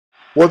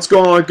What's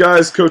going on,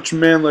 guys? Coach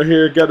Chandler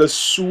here. Got a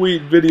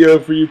sweet video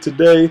for you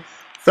today.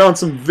 Found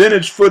some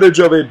vintage footage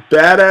of a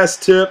badass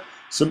tip,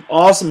 some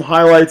awesome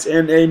highlights,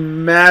 and a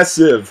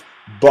massive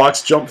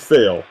box jump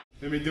fail.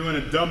 Gonna be doing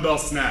a dumbbell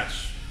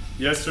snatch.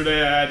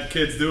 Yesterday I had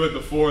kids do it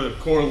before the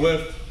core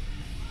lift,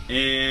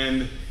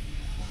 and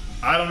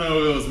I don't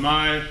know if it was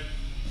my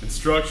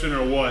instruction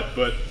or what,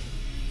 but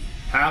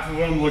half of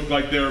them looked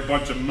like they were a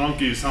bunch of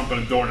monkeys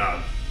humping a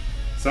doorknob.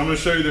 So I'm gonna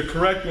show you the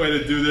correct way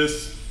to do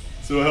this.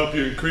 So it'll help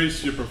you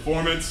increase your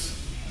performance,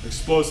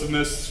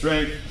 explosiveness,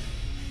 strength,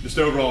 just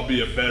overall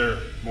be a better,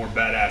 more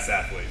badass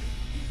athlete.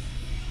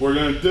 What we're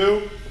gonna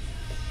do,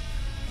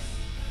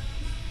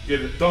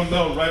 get a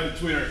dumbbell right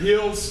between our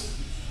heels,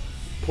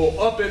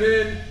 pull up and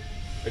in,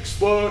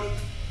 explode,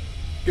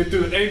 get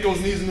through the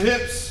ankles, knees, and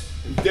hips,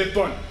 and dip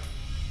under.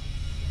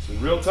 It's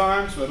in real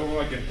time, so I don't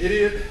look like an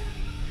idiot.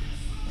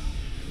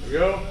 There we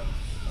go.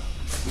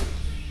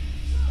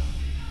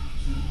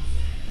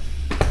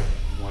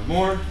 One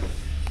more.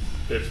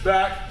 Hips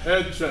back,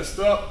 head, chest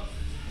up,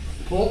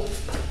 pull.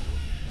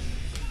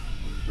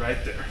 Right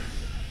there.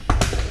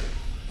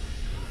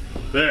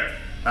 There,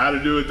 how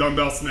to do a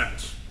dumbbell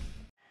snatch.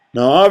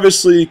 Now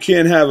obviously you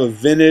can't have a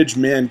vintage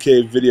man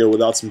cave video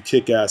without some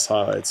kick-ass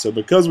highlights. So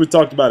because we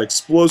talked about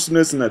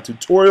explosiveness in that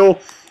tutorial,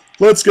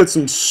 let's get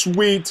some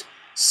sweet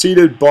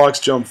seated box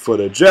jump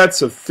footage.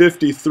 That's a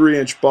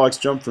 53-inch box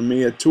jump for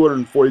me at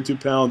 242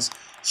 pounds.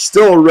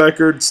 Still a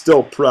record,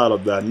 still proud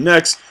of that.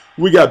 Next,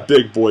 we got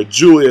big boy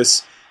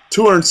Julius,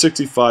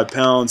 265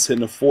 pounds,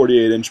 hitting a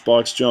 48-inch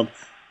box jump.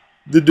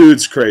 The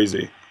dude's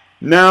crazy.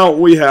 Now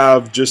we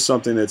have just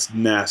something that's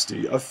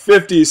nasty. A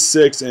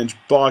 56-inch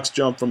box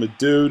jump from a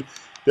dude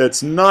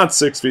that's not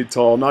 6 feet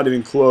tall, not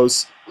even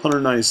close,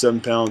 197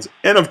 pounds.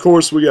 And of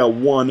course, we got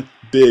one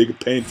big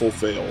painful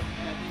fail.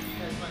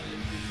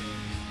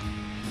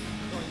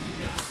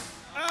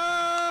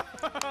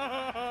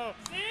 Oh,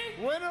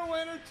 winner,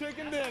 winner,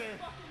 chicken dinner.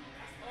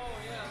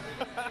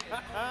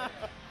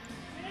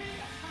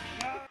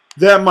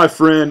 That, my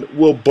friend,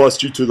 will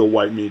bust you to the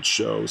white meat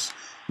shows.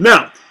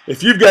 Now,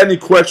 if you've got any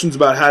questions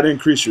about how to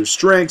increase your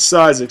strength,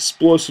 size,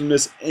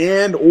 explosiveness,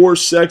 and or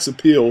sex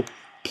appeal,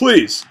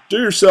 please do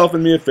yourself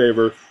and me a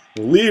favor,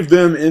 leave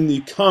them in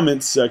the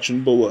comments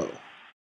section below.